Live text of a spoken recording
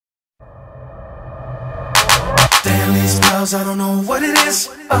Damn, these pals, I don't know what it is.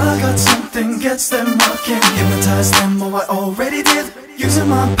 I got something gets them rocking. Hypnotize them, oh I already did. Using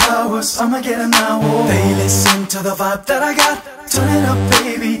my powers, I'ma get it now. Oh. They listen to the vibe that I got. Turn it up,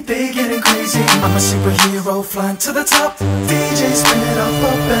 baby, they getting crazy. I'm a superhero flying to the top. DJ spin it up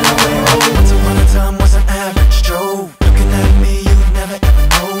and away. Oh, once upon a time was an average Joe. Looking at me, you'd never ever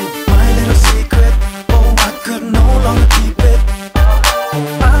know my little secret. Oh, I could no longer keep it.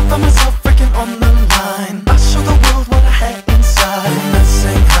 I found myself freaking on the line. I showed the world what I had inside. And I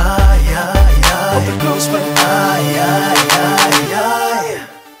sang Ayayayay. Hope it goes, but Ayayayay.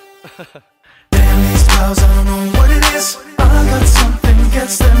 Damn, these pals, I don't know what it is. I got something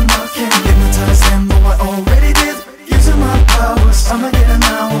gets them rocking. Hypnotize them, oh I already did. Using my powers, I'ma get it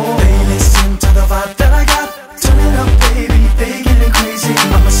now. Oh. They listen to the vibe that I got. Turn it up, baby, they getting crazy.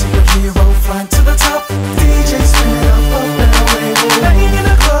 I'm a superhero flying to the top. DJ spin it up and away. Oh. Hanging in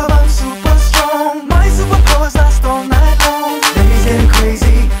the club, I'm super strong. My superpowers last all night long. They getting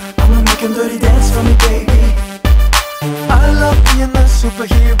crazy, I'ma make them dirty dance for me, baby. I love being a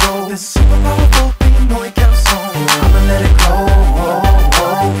superhero. This super powerful Pinoy garcon. I'ma let it go,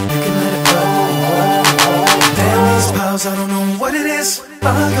 you can let it go. Damn, these pals, I don't know what it is.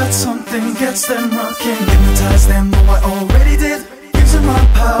 I got something gets them rocking. Hypnotize them, oh I already did. Using my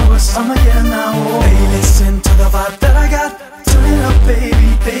powers, I'ma get it now. They listen to the vibe that I got. Turn it up,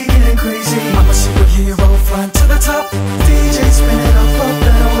 baby, they getting crazy. I'm a superhero flying to the top.